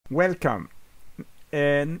Welcome,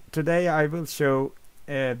 and today I will show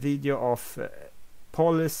a video of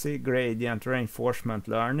policy gradient reinforcement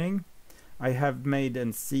learning. I have made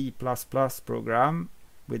a C++ program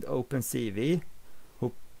with OpenCV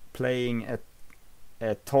who playing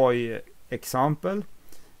a toy example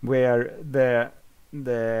where the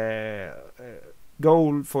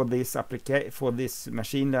goal for this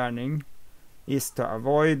machine learning is to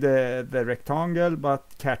avoid the rectangle but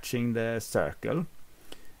catching the circle.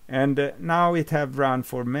 And now it have run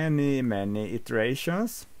for many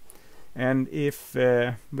iterations, and if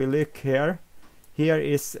we look here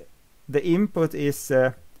is the input is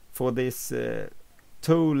for this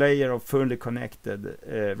 2 layer of fully connected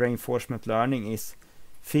reinforcement learning is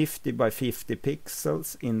 50 by 50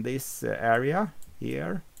 pixels in this area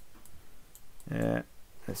here.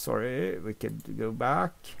 Sorry, we could go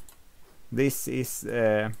back. This is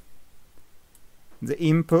the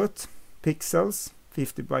input pixels,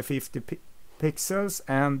 50 by 50 pixels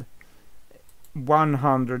and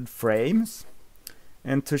 100 frames.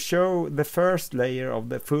 And to show the first layer of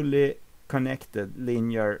the fully connected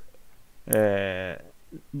linear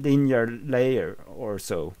layer or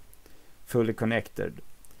so, fully connected,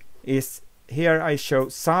 is here I show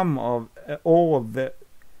some of all the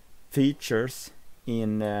features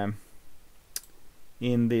in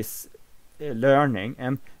this learning,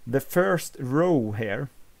 and the first row here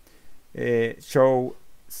show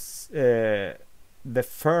the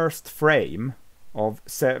first frame of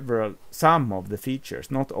some of the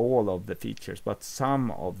features, not all of the features, but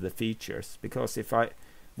some of the features, because if I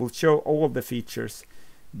will show all the features,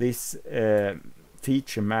 this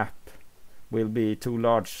feature map will be too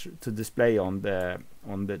large to display on the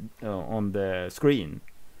screen.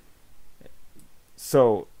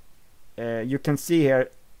 So you can see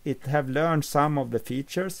here it have learned some of the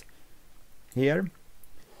features here,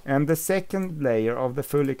 and the second layer of the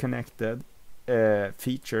fully connected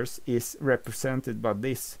features is represented by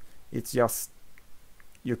this. It's just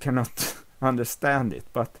you cannot understand it,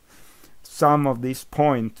 but some of these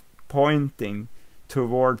pointing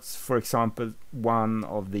towards, for example, one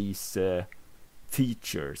of these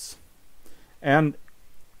features. And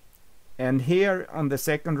here on the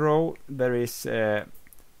second row there is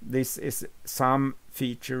this is some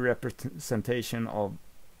feature representation of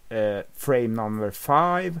frame number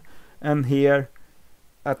 5, and here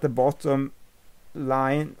at the bottom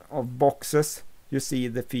line of boxes you see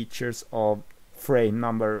the features of frame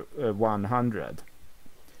number 100.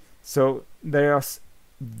 So there's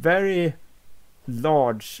very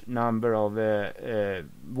large number of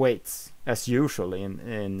weights as usual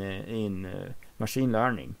in machine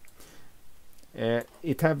learning.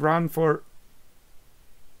 It have run for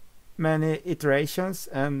many iterations,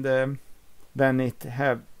 and then it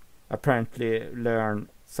have apparently learned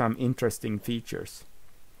some interesting features.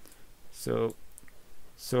 So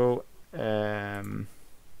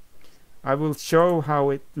I will show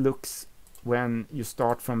how it looks when you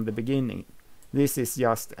start from the beginning. This is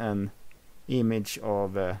just an image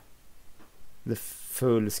of the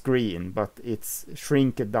full screen, but it's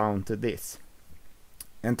shrink down to this.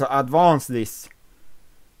 And to advance this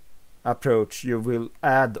approach you will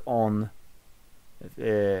add on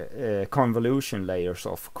convolution layers,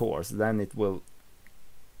 of course. Then it will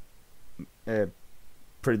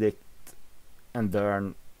predict and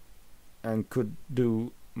learn and could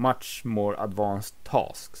do much more advanced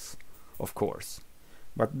tasks, of course,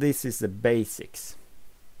 but this is the basics.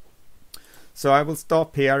 So I will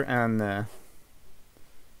stop here and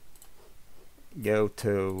go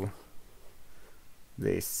to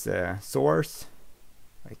this source.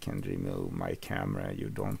 I can remove my camera, you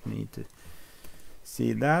don't need to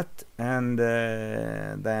see that, and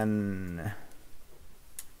then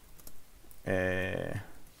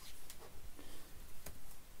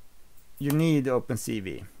you need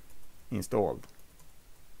OpenCV installed.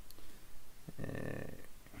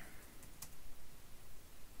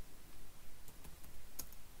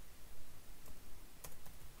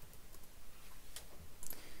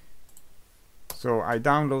 So I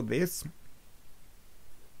download this.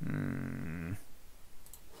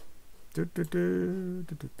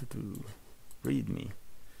 Read me.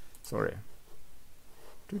 Sorry.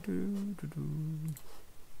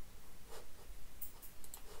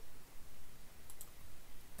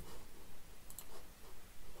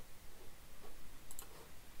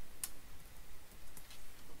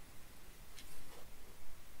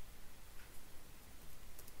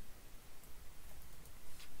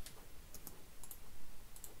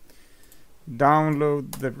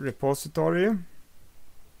 Download the repository,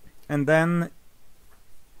 and then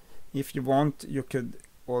if you want you could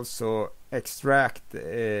also extract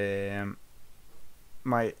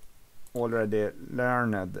my already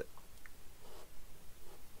learned.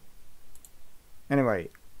 Anyway,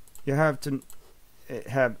 you have to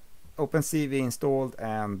have OpenCV installed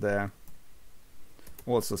and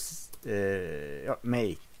also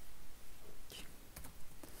make.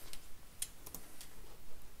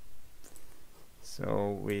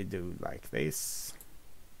 So we do like this.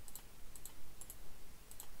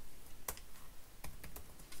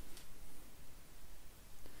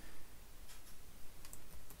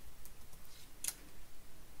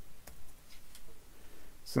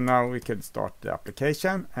 So now we can start the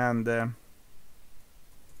application, and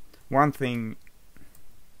one thing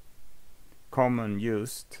common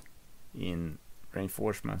used in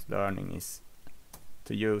reinforcement learning is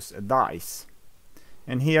to use a dice.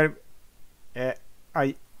 And here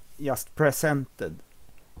I just presented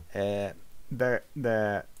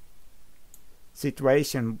the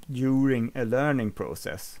situation during a learning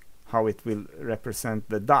process, how it will represent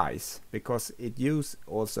the dice, because it uses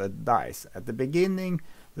also a dice. At the beginning,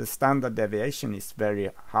 the standard deviation is very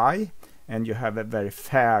high, and you have a very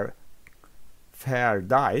fair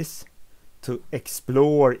dice to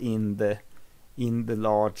explore in the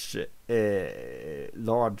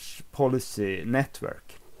large policy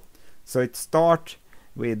network. So it starts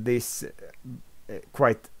with this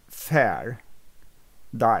quite fair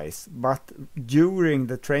dice, but during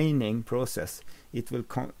the training process, it will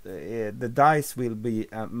the dice will be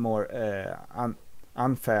a more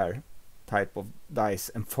unfair type of dice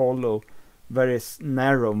and follow very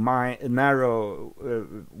narrow,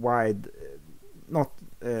 wide, not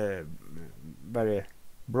very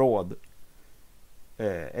broad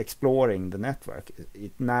exploring the network.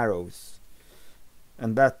 It narrows,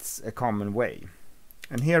 and that's a common way.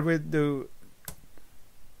 And here we do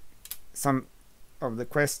some of the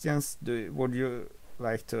questions. Would you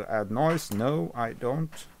like to add noise? No, I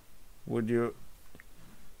don't. Would you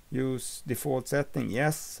use default setting?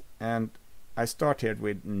 Yes. And I start here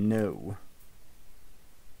with no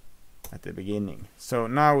at the beginning. So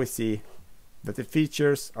now we see that the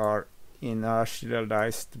features are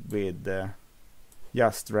initialized with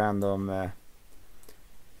just random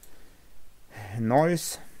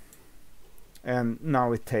noise, and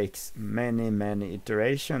now it takes many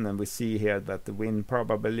iterations, and we see here that the win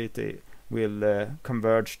probability will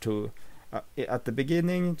converge to at the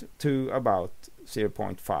beginning to about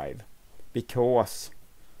 0.5, because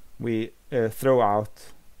we throw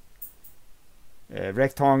out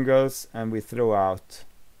rectangles and we throw out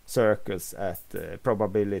circles at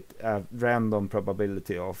random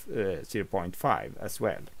probability of 0.5 as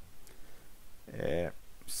well.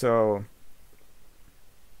 So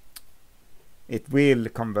it will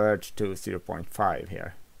converge to 0.5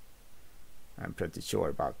 here. I'm pretty sure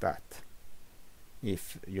about that.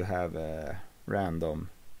 If you have a random,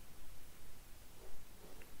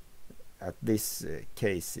 at this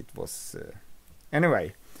case it was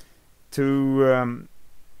anyway, to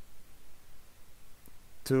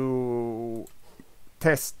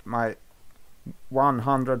test my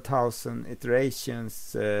 100,000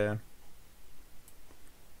 iterations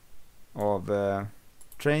of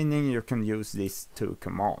training, you can use these two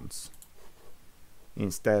commands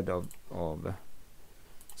instead of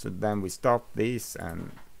so then we stop this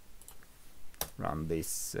and run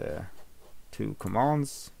these two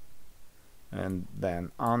commands, and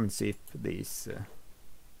then unzip these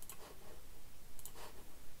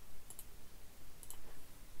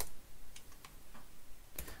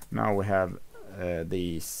now we have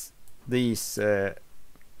these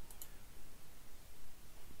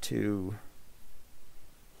two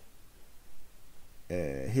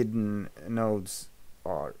hidden nodes,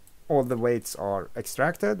 are all the weights are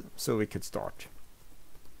extracted, so we could start.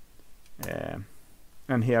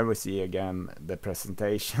 And here we see again the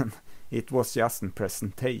presentation. It was just a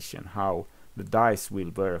presentation how the dice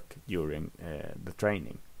will work during the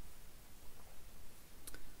training.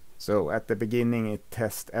 So at the beginning it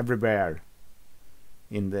tests everywhere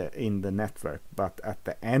in the network, but at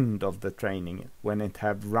the end of the training, when it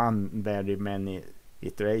have run very many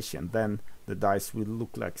iterations, then the dice will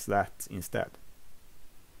look like that instead.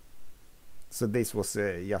 So this was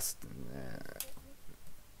just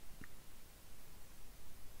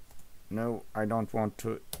no, I don't want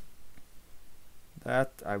to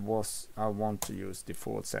that. I want to use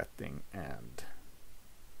default setting, and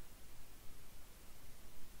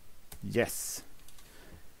yes,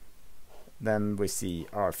 then we see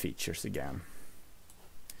our features again.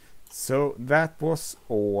 So that was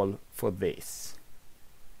all for this,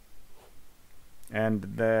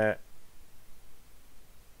 and I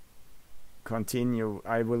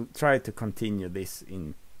will try to continue this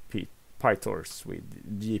in PyTorch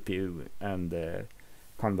with GPU and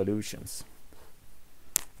convolutions.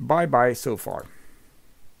 Bye bye so far.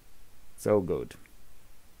 So good.